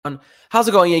How's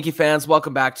it going, Yankee fans?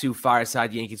 Welcome back to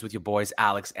Fireside Yankees with your boys,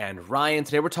 Alex and Ryan.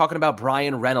 Today we're talking about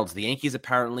Bryan Reynolds. The Yankees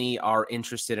apparently are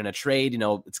interested in a trade.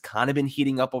 It's kind of been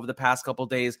heating up over the past couple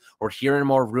of days. We're hearing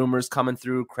more rumors coming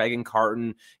through. Craig and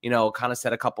Carton, kind of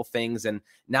said a couple things. And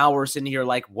now we're sitting here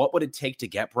like, what would it take to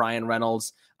get Bryan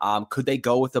Reynolds? Could they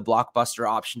go with the blockbuster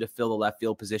option to fill the left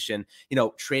field position?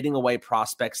 Trading away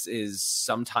prospects is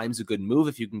sometimes a good move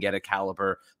if you can get a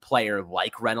caliber player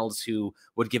like Reynolds who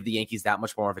would give the Yankees that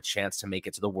much more of a chance to make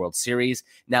it to the World Series.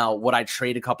 Now, would I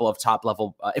trade a couple of top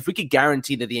level? If we could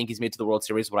guarantee that the Yankees made it to the World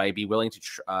Series, would I be willing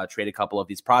to trade a couple of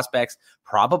these prospects?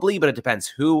 Probably, but it depends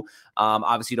who.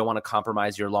 Obviously, you don't want to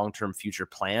compromise your long-term future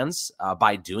plans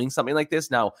by doing something like this.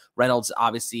 Now, Reynolds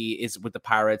obviously is with the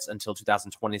Pirates until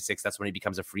 2026. That's when he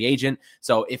becomes a free agent.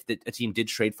 So if a team did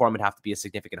trade for him, it'd have to be a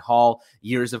significant haul,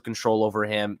 years of control over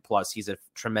him. Plus, he's a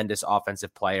tremendous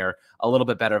offensive player, a little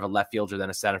bit better of a left fielder than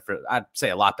a center fielder. I'd say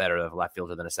a lot better of a left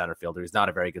fielder than a center fielder. He's not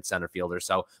a very good center fielder.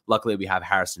 So luckily we have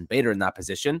Harrison Bader in that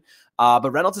position.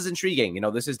 But Reynolds is intriguing.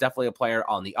 This is definitely a player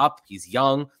on the up. He's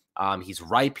young. He's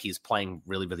ripe. He's playing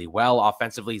really, really well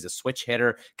offensively. He's a switch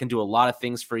hitter, can do a lot of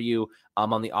things for you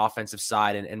on the offensive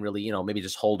side and really, maybe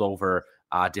just hold over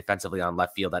defensively on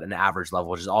left field at an average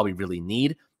level, which is all we really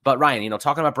need. But Ryan,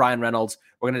 talking about Bryan Reynolds,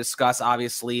 we're going to discuss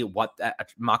obviously what a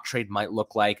mock trade might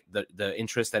look like, the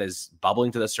interest that is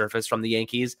bubbling to the surface from the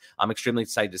Yankees. I'm extremely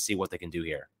excited to see what they can do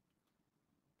here.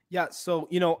 Yeah, so,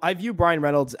 I view Bryan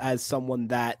Reynolds as someone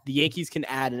that the Yankees can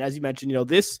add. And as you mentioned,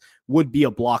 this would be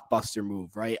a blockbuster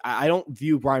move, right? I don't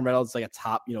view Bryan Reynolds like a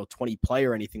top, 20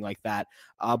 player or anything like that.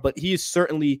 But he is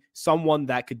certainly someone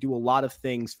that could do a lot of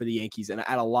things for the Yankees and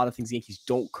add a lot of things the Yankees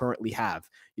don't currently have.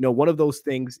 One of those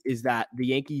things is that the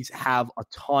Yankees have a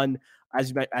ton. As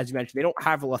you mentioned, they don't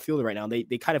have a left fielder right now.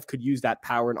 They kind of could use that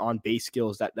power and on-base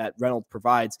skills that Reynolds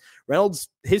provides. Reynolds,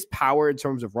 his power in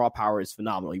terms of raw power is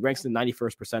phenomenal. He ranks in the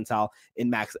 91st percentile in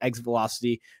max exit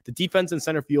velocity. The defense in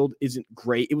center field isn't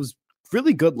great. It was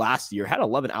really good last year, had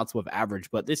 11 outs above average,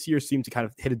 but this year seemed to kind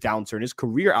of hit a downturn. His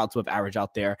career outs above average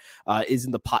out there is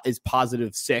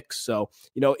positive 6. So,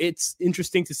 it's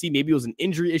interesting to see. Maybe it was an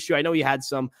injury issue. I know he had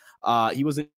some, he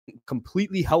wasn't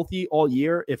completely healthy all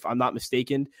year, if I'm not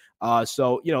mistaken.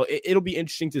 So, it'll be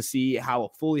interesting to see how a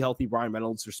fully healthy Bryan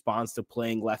Reynolds responds to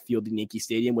playing left field in Yankee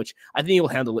Stadium, which I think he'll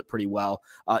handle it pretty well.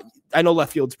 I know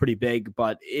left field's pretty big,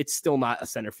 but it's still not a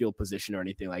center field position or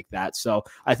anything like that. So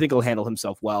I think he'll handle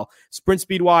himself well. Sprint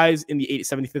speed wise in the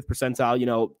 75th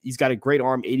percentile, he's got a great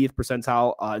arm, 80th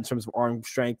percentile in terms of arm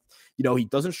strength. He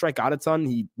doesn't strike out a ton.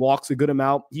 He walks a good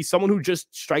amount. He's someone who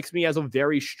just strikes me as a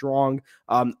very strong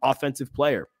offensive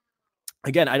player.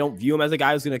 Again, I don't view him as a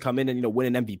guy who's going to come in and,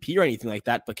 win an MVP or anything like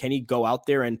that, but can he go out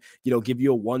there and, give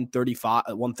you a 130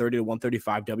 to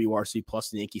 135 WRC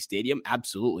plus in Yankee Stadium?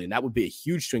 Absolutely. And that would be a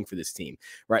huge swing for this team,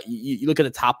 right? You look at the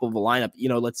top of the lineup,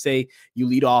 let's say you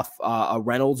lead off a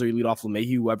Reynolds or you lead off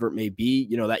LeMahieu, whoever it may be,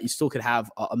 that you still could have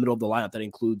a middle of the lineup that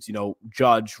includes,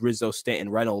 Judge, Rizzo,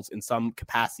 Stanton, Reynolds in some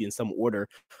capacity, in some order.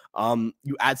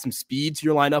 You add some speed to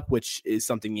your lineup, which is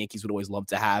something Yankees would always love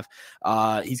to have.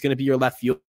 He's going to be your left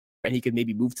field, and he could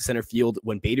maybe move to center field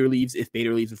when Bader leaves, if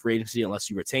Bader leaves in free agency,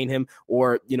 unless you retain him.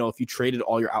 Or, if you traded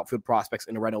all your outfield prospects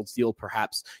in a Reynolds deal,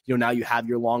 perhaps, now you have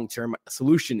your long-term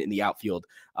solution in the outfield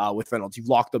with Reynolds. You've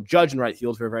locked up Judge in right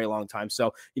field for a very long time.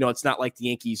 So, it's not like the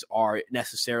Yankees are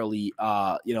necessarily, it's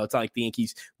not like the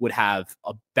Yankees would have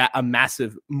a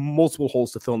massive multiple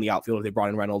holes to fill in the outfield if they brought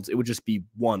in Reynolds. It would just be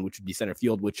one, which would be center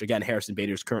field, which, again, Harrison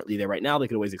Bader is currently there right now. They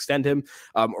could always extend him.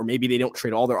 Or maybe they don't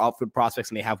trade all their outfield prospects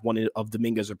and they have one of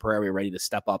Dominguez or Pereira ready to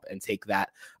step up and take that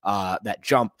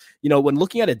jump. When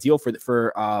looking at a deal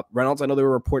for Reynolds, I know there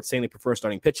were reports saying they prefer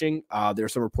starting pitching. There are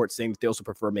some reports saying that they also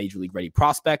prefer major league ready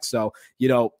prospects. So,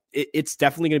 it's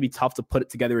definitely going to be tough to put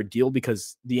together a deal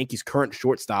because the Yankees' current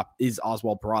shortstop is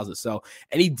Oswald Peraza. So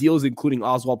any deals including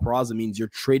Oswald Peraza means you're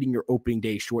trading your opening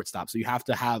day shortstop. So you have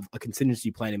to have a contingency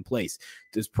plan in place.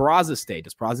 Does Peraza stay?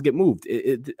 Does Peraza get moved?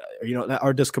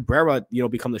 Or does Cabrera,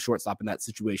 become the shortstop in that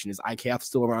situation? Is IKF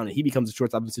still around and he becomes the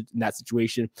shortstop in that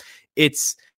situation?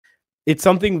 It's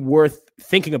something worth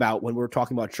thinking about when we're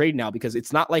talking about trade now, because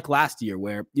it's not like last year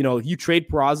where, if you trade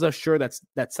Peraza, sure, that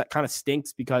kind of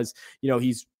stinks because,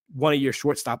 he's one of your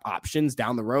shortstop options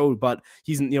down the road, but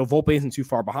he's, Volpe isn't too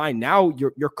far behind. Now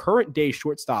your current day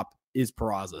shortstop is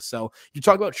Peraza. So you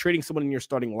talk about trading someone in your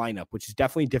starting lineup, which is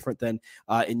definitely different than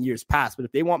in years past. But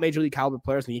if they want major league caliber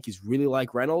players and the Yankees really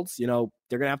like Reynolds,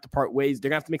 they're going to have to part ways. They're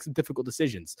going to have to make some difficult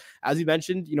decisions. As you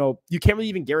mentioned, you know, you can't really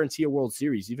even guarantee a World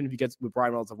Series. Even if you get with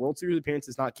Brian Reynolds, a World Series appearance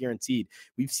is not guaranteed.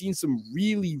 We've seen some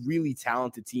really, really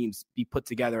talented teams be put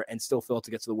together and still fail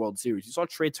to get to the World Series. You saw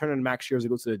Trey Turner and Max Scherzer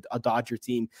go to a Dodger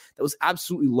team that was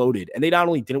absolutely loaded. And they not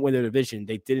only didn't win their division,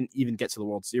 they didn't even get to the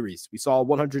World Series. We saw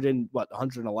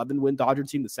 111 win Dodger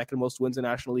team, the second most wins in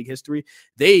National League history.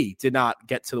 They did not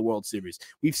get to the World Series.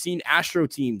 We've seen Astro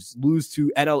teams lose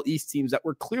to NL East teams that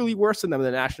were clearly worse than them,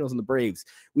 the Nationals and the Braves.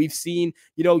 We've seen,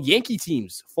 you know, Yankee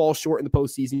teams fall short in the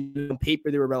postseason. On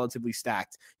paper, they were relatively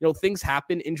stacked. You know, things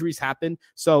happen, injuries happen.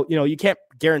 So, you know, you can't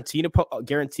guarantee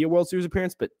a World Series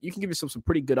appearance, but you can give yourself some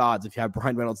pretty good odds if you have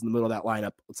Brian Reynolds in the middle of that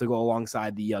lineup to go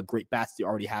alongside the great bats you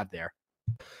already have there.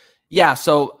 Yeah,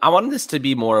 so I wanted this to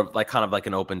be more of like kind of like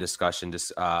an open discussion,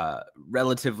 just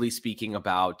relatively speaking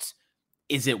about,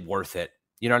 is it worth it?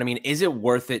 You know what I mean? Is it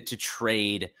worth it to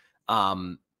trade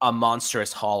a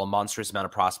monstrous haul, a monstrous amount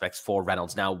of prospects for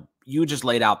Reynolds? Now, you just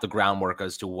laid out the groundwork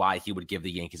as to why he would give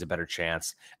the Yankees a better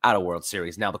chance at a World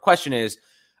Series. Now, the question is,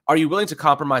 are you willing to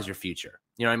compromise your future?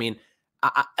 You know what I mean?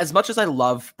 As much as I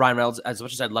love Brian Reynolds, as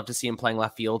much as I'd love to see him playing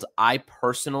left field, I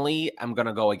personally am going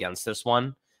to go against this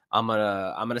one. I'm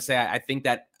gonna say I think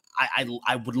that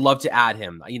I would love to add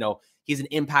him. You know, he's an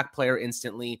impact player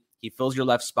instantly. He fills your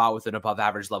left spot with an above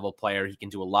average level player. He can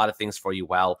do a lot of things for you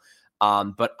well.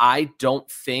 But I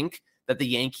don't think that the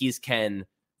Yankees can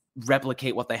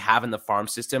replicate what they have in the farm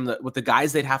system. With the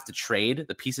guys they'd have to trade,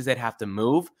 the pieces they'd have to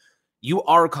move, you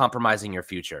are compromising your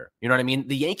future. You know what I mean?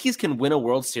 The Yankees can win a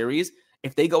World Series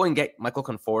if they go and get Michael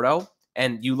Conforto,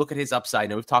 and you look at his upside.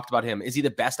 And we've talked about him. Is he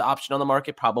the best option on the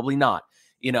market? Probably not.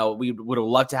 You know, we would have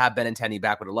loved to have Benintendi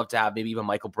back. Would have loved to have maybe even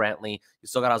Michael Brantley. You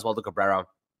still got Oswaldo Cabrera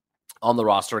on the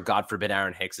roster. God forbid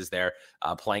Aaron Hicks is there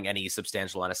playing any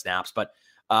substantial amount of snaps. But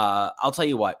I'll tell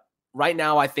you what, right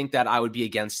now, I think that I would be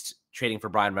against trading for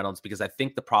Brian Reynolds because I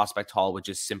think the prospect haul would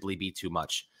just simply be too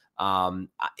much.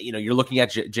 You know, you're looking at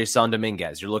Jason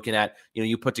Dominguez. You're looking at, you know,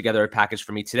 you put together a package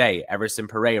for me today, Everson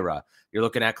Pereira. You're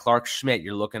looking at Clark Schmidt.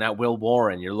 You're looking at Will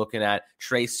Warren. You're looking at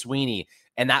Trey Sweeney.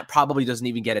 And that probably doesn't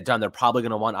even get it done. They're probably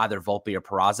going to want either Volpe or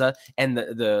Peraza. And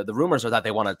the rumors are that they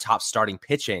want a top starting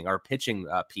pitching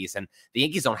piece. And the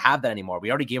Yankees don't have that anymore. We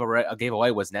already gave away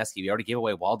Wisniewski. We already gave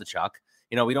away Waldichuk.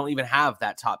 You know, we don't even have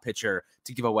that top pitcher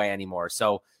to give away anymore.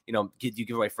 So, you know, you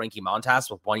give away Frankie Montas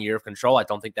with 1 year of control. I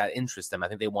don't think that interests them. I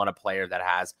think they want a player that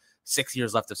has 6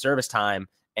 years left of service time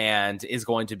and is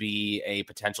going to be a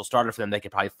potential starter for them. They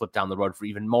could probably flip down the road for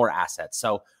even more assets.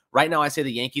 So right now I say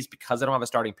the Yankees, because they don't have a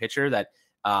starting pitcher that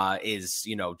is,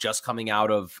 you know, just coming out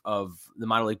of the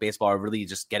minor league baseball, are really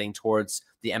just getting towards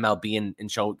the MLB and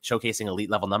showcasing elite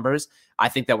level numbers. I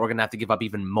think that we're going to have to give up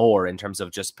even more in terms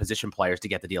of just position players to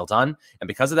get the deal done. And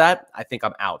because of that, I think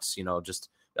I'm out, you know, just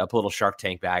pull a little Shark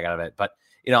Tank bag out of it. But,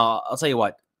 you know, I'll tell you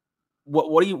what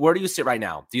where do you sit right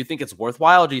now? Do you think it's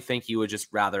worthwhile? Or do you think you would just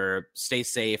rather stay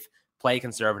safe, play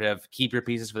conservative, keep your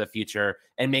pieces for the future,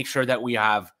 and make sure that we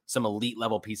have some elite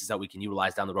level pieces that we can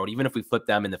utilize down the road, even if we flip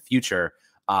them in the future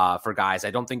for guys?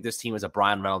 I don't think this team is a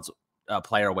Brian Reynolds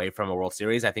player away from a World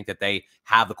Series. I think that they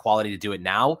have the quality to do it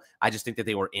now. I just think that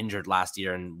they were injured last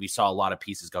year, and we saw a lot of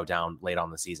pieces go down late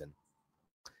on the season.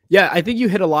 Yeah, I think you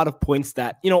hit a lot of points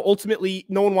that, you know, ultimately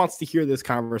no one wants to hear this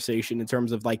conversation in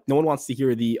terms of, like, no one wants to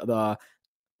hear the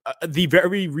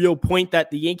very real point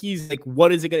that the Yankees, like,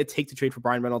 what is it going to take to trade for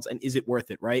Brian Reynolds, and is it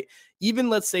worth it, right? Even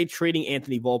let's say trading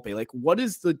Anthony Volpe, like, what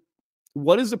is the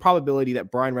probability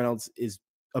that Brian Reynolds is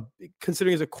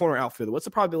considering as a corner outfielder? What's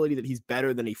the probability that he's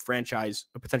better than a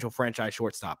potential franchise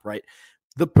shortstop, right?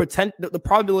 The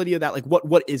probability of that, like,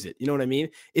 what is it? You know what I mean?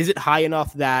 Is it high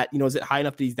enough that, you know,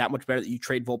 he's that much better that you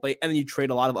trade Volpe and then you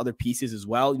trade a lot of other pieces as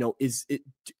well? You know,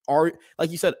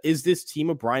 like you said, is this team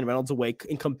of Brian Reynolds away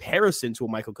in comparison to a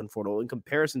Michael Conforto, in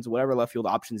comparison to whatever left field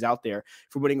options out there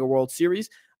for winning a World Series?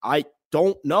 I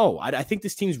don't know. I think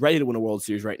this team's ready to win a World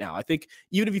Series right now. I think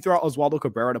even if you throw out Oswaldo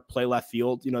Cabrera to play left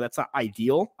field, you know, that's not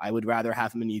ideal. I would rather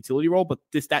have him in a utility role, but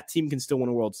that team can still win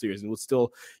a World Series and will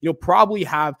still, you know, probably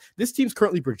have, this team's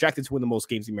currently projected to win the most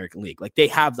games in the American League. Like, they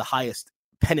have the highest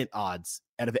pennant odds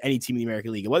out of any team in the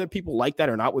American League. And whether people like that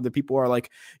or not, whether people are like,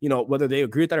 you know, whether they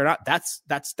agree with that or not,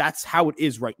 that's how it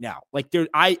is right now. Like,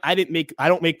 I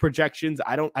don't make projections.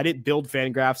 I didn't build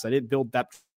fan graphs. I didn't build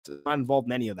depth. Not involved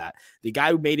in any of that. The guy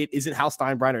who made it isn't Hal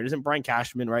Steinbrenner. It isn't Brian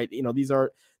Cashman, right? You know,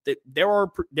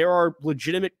 there are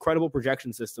legitimate, credible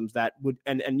projection systems that would,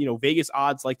 and you know, Vegas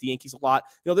odds like the Yankees a lot.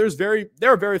 You know,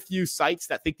 there are very few sites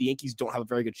that think the Yankees don't have a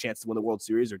very good chance to win the World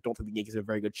Series, or don't think the Yankees have a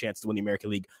very good chance to win the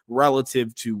American League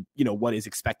relative to, you know, what is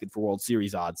expected for World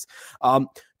Series odds.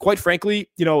 Quite frankly,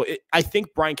 you know, I think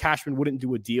Brian Cashman wouldn't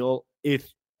do a deal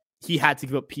if he had to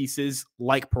give up pieces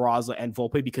like Peraza and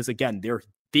Volpe because, again,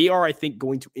 they are, I think,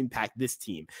 going to impact this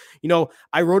team.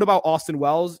 I wrote about Austin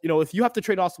Wells. If you have to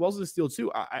trade Austin Wells as a steal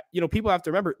too, people have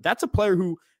to remember that's a player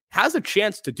who has a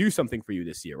chance to do something for you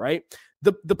this year, right?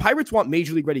 The Pirates want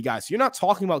major league ready guys. So you're not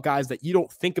talking about guys that you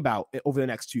don't think about over the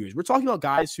next 2 years. We're talking about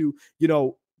guys who,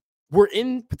 were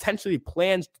in potentially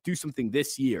plans to do something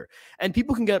this year. And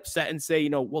people can get upset and say,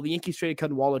 well, the Yankees traded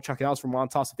Cutting Waldichuk and Alex for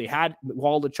Montas. If they had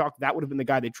Waldichuk, that would have been the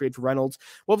guy they traded for Reynolds.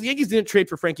 Well, if the Yankees didn't trade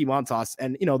for Frankie Montas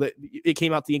and, it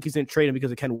came out the Yankees didn't trade him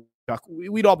because of Ken Waldichuk,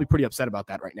 we'd all be pretty upset about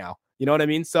that right now. You know what I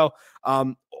mean? So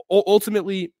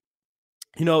ultimately,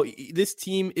 this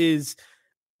team is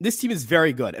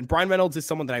very good. And Bryan Reynolds is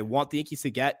someone that I want the Yankees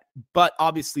to get, but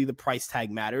obviously the price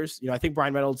tag matters. I think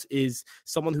Bryan Reynolds is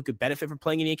someone who could benefit from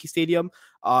playing in Yankee Stadium,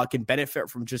 can benefit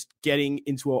from just getting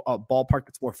into a ballpark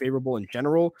that's more favorable in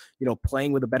general,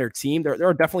 playing with a better team. There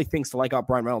are definitely things to like about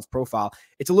Bryan Reynolds' profile.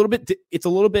 It's a little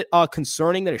bit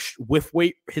concerning that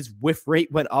his whiff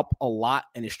rate went up a lot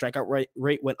and his strikeout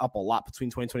rate went up a lot between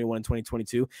 2021 and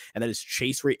 2022, and that his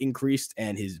chase rate increased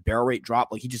and his barrel rate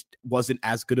dropped. Like, he just wasn't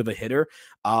as good of a hitter.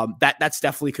 That's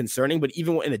definitely concerning, but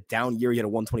even in a down year, he had a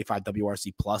 125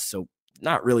 WRC plus. So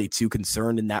not really too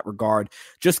concerned in that regard.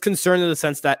 Just concerned in the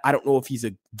sense that I don't know if he's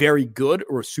a very good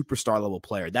or a superstar level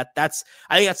player. I think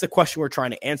that's the question we're trying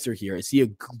to answer here. Is he a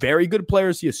very good player?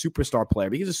 Is he a superstar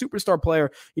player? Because a superstar player,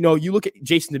 you look at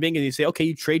Jason Dominguez and you say, okay,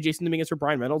 you trade Jason Dominguez for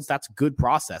Bryan Reynolds. That's a good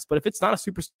process. But if it's not a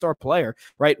superstar player,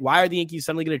 right? Why are the Yankees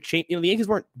suddenly going to change? The Yankees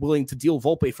weren't willing to deal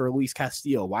Volpe for Luis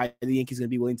Castillo. Why are the Yankees going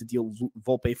to be willing to deal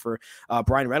Volpe for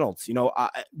Bryan Reynolds?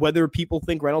 Whether people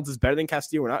think Reynolds is better than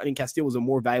Castillo or not, I mean, Castillo was a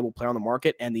more valuable player on the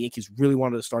market, and the Yankees really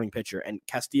wanted a starting pitcher. And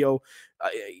Castillo,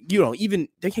 even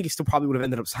the Yankees still probably would have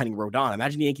ended up signing Rodon.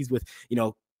 Imagine the Yankees with,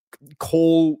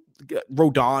 Cole,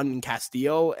 Rodon, and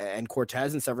Castillo, and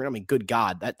Cortez and Severino. I mean, good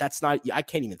God, that's not. I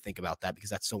can't even think about that because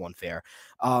that's so unfair.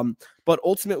 But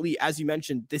ultimately, as you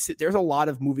mentioned, there's a lot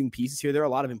of moving pieces here. There are a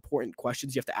lot of important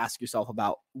questions you have to ask yourself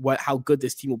about how good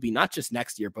this team will be, not just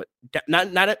next year, but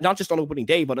not just on opening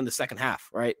day, but in the second half,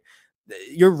 right?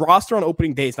 Your roster on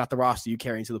opening day is not the roster you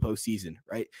carry into the postseason,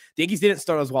 right? The Yankees didn't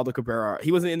start Oswaldo Cabrera.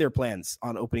 He wasn't in their plans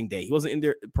on opening day. He wasn't in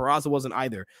there. Peraza wasn't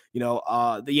either.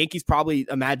 The Yankees probably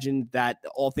imagined that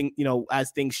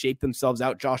as things shaped themselves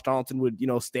out, Josh Donaldson would,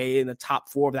 stay in the top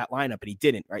 4 of that lineup, and he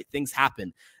didn't, right? Things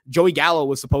happen. Joey Gallo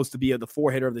was supposed to be the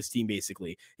 4 hitter of this team,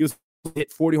 basically. He was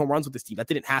hit 40 home runs with this team. That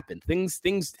didn't happen.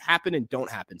 Things happen and don't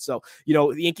happen. So,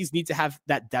 the Yankees need to have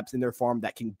that depth in their farm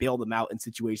that can bail them out in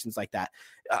situations like that.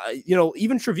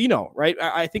 Even Trevino, right?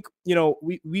 I think,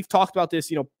 we've talked about this,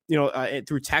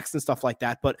 through text and stuff like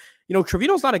that, but,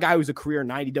 Trevino's not a guy who's a career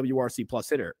 90 WRC plus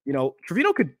hitter.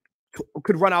 Trevino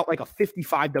could run out like a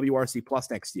 55 WRC plus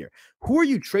next year. Who are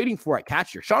you trading for at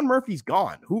catcher? Sean Murphy's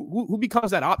gone. Who becomes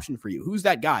that option for you? Who's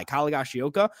that guy? Kyle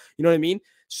Higashioka? You know what I mean?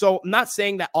 So I'm not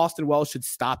saying that Austin Wells should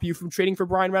stop you from trading for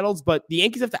Bryan Reynolds, but the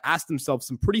Yankees have to ask themselves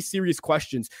some pretty serious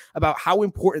questions about how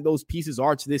important those pieces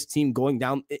are to this team going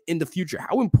down in the future.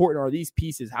 How important are these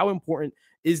pieces? How important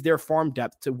is their farm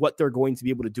depth to what they're going to be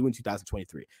able to do in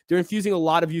 2023? They're infusing a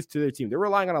lot of youth to their team. They're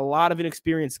relying on a lot of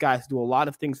inexperienced guys to do a lot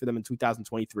of things for them in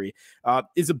 2023.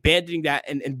 Is abandoning that,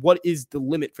 and what is the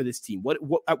limit for this team? What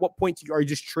at what point are you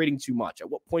just trading too much? At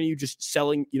what point are you just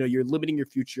selling? You're limiting your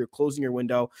future, closing your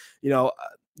window.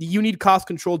 You need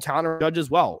cost-controlled talent Judge as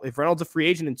well. If Reynolds is a free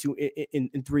agent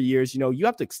in 3 years, you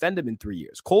have to extend him in 3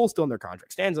 years. Cole's still on their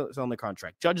contract. Stan's on their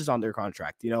contract. Judge is on their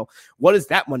contract. What is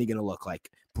that money going to look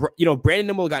like? Brandon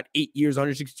Nimmo got 8 years,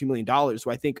 $162 million, who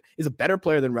I think is a better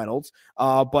player than Reynolds,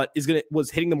 but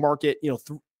was hitting the market,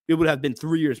 it would have been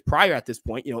 3 years prior at this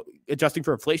point, adjusting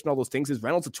for inflation, all those things. Is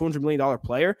Reynolds a $200 million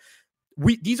player?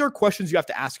 These are questions you have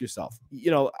to ask yourself.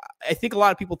 I think a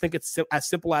lot of people think it's as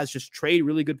simple as just trade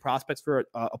really good prospects for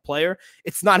a player.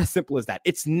 It's not as simple as that.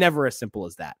 It's never as simple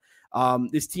as that.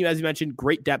 This team, as you mentioned,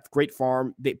 great depth, great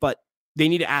farm, but they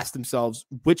need to ask themselves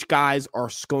which guys are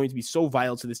going to be so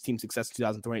vital to this team's success in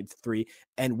 2023,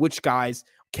 and which guys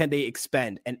can they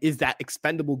expend? And is that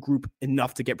expendable group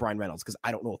enough to get Bryan Reynolds? Because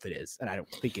I don't know if it is, and I don't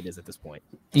think it is at this point.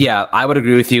 Yeah, I would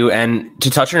agree with you. And to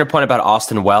touch on your point about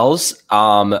Austin Wells,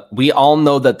 we all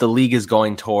know that the league is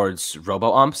going towards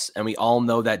robo-umps, and we all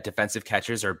know that defensive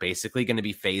catchers are basically going to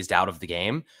be phased out of the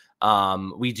game.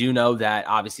 We do know that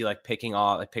obviously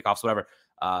pickoffs, whatever,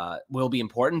 will be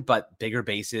important, but bigger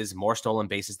bases, more stolen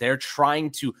bases.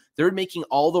 They're making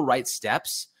all the right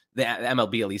steps, the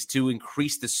MLB at least, to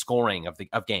increase the scoring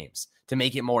of games, to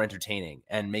make it more entertaining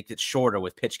and make it shorter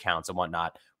with pitch counts and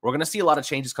whatnot. We're going to see a lot of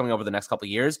changes coming over the next couple of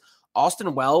years.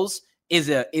 Austin Wells is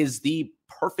the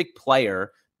perfect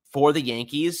player for the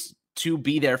Yankees to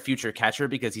be their future catcher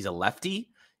because he's a lefty,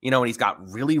 and he's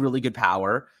got really, really good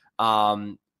power.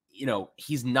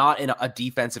 He's not a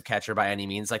defensive catcher by any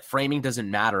means. Like, framing doesn't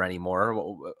matter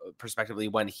anymore. Prospectively,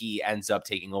 when he ends up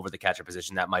taking over the catcher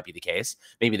position, that might be the case.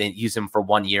 Maybe they use him for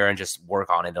 1 year and just work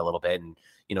on it a little bit and,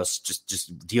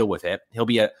 just deal with it. He'll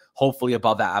be hopefully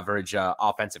above average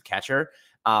offensive catcher.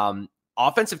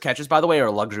 Offensive catchers, by the way, are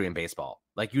a luxury in baseball.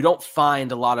 Like, you don't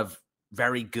find a lot of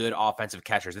very good offensive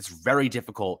catchers. It's very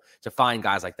difficult to find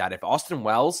guys like that. If Austin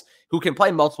Wells, who can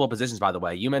play multiple positions, by the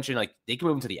way, you mentioned like they can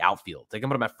move him to the outfield. They can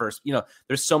put him at first.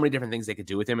 There's so many different things they could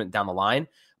do with him down the line.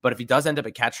 But if he does end up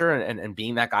a catcher and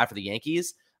being that guy for the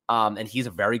Yankees, and he's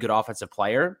a very good offensive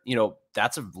player,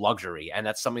 that's a luxury. And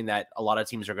that's something that a lot of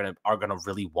teams are gonna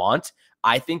really want.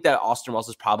 I think that Austin Wells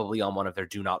is probably on one of their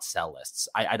do not sell lists.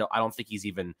 I don't think he's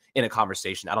even in a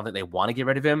conversation. I don't think they want to get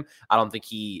rid of him. I don't think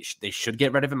they should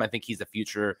get rid of him. I think he's the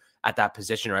future at that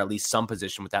position, or at least some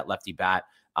position with that lefty bat.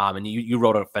 And you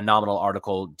wrote a phenomenal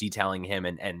article detailing him,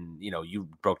 and you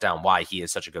broke down why he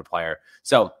is such a good player.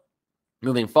 So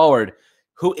moving forward,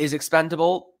 who is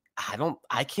expendable?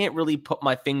 I can't really put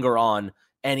my finger on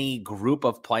any group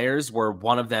of players where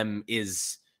one of them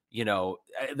is,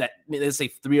 that let's say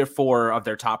 3 or 4 of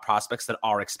their top prospects that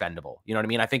are expendable. You know what I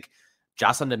mean? I think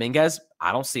Jocelyn Dominguez,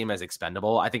 I don't see him as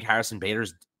expendable. I think Harrison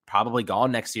Bader's probably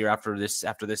gone next year after this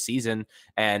season.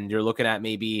 And you're looking at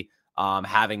maybe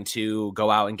having to go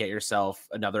out and get yourself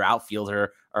another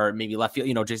outfielder, or maybe left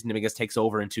field. Jason Dominguez takes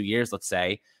over in 2 years, let's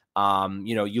say.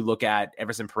 You look at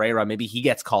Everson Pereira, maybe he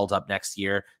gets called up next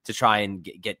year to try and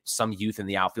get some youth in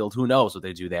the outfield. Who knows what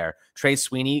they do there? Trey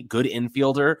Sweeney, good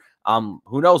infielder.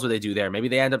 Who knows what they do there? Maybe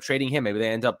they end up trading him. Maybe they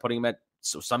end up putting him at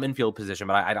some infield position,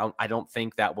 but I don't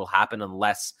think that will happen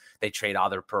unless they trade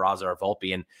either Peraza or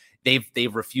Volpe. And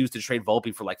they've refused to trade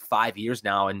Volpe for like 5 years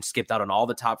now and skipped out on all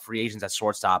the top free agents at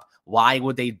shortstop. Why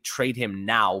would they trade him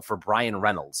now for Bryan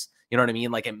Reynolds? You know what I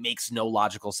mean? Like, it makes no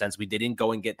logical sense. We didn't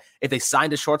go and if they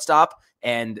signed a shortstop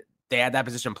and they had that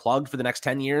position plugged for the next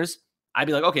 10 years, I'd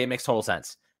be like, okay, it makes total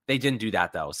sense. They didn't do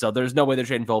that though. So there's no way they're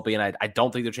trading Volpe, and I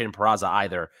don't think they're trading Peraza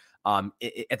either.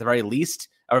 At the very least,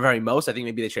 or very most, I think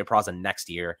maybe they trade Peraza next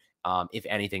year, if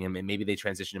anything, and maybe they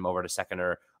transition him over to second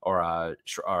or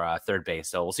third base.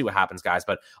 So we'll see what happens, guys.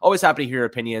 But always happy to hear your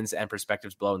opinions and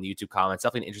perspectives below in the YouTube comments.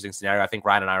 Definitely an interesting scenario. I think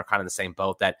Ryan and I are kind of in the same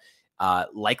boat that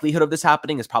likelihood of this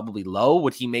happening is probably low.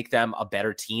 Would he make them a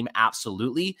better team?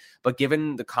 Absolutely. But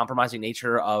given the compromising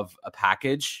nature of a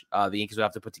package the Yankees would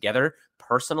have to put together,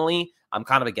 personally, I'm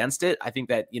kind of against it. I think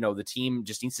that, the team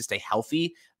just needs to stay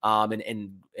healthy,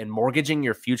 and mortgaging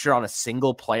your future on a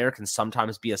single player can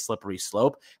sometimes be a slippery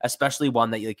slope, especially one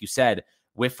that, like you said,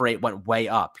 whiff rate went way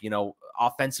up.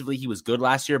 Offensively, he was good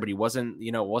last year, but he wasn't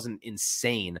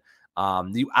insane. I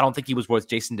don't think he was worth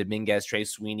Jason Dominguez, Trey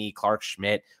Sweeney, Clark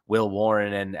Schmidt, Will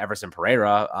Warren, and Everson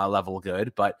Pereira level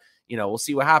good. But, we'll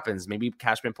see what happens. Maybe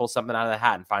Cashman pulls something out of the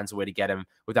hat and finds a way to get him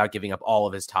without giving up all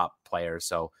of his top players.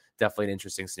 So definitely an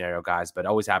interesting scenario, guys. But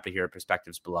always happy to hear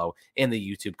perspectives below in the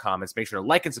YouTube comments. Make sure to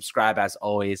like and subscribe as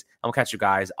always. And we'll catch you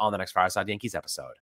guys on the next Fireside Yankees episode.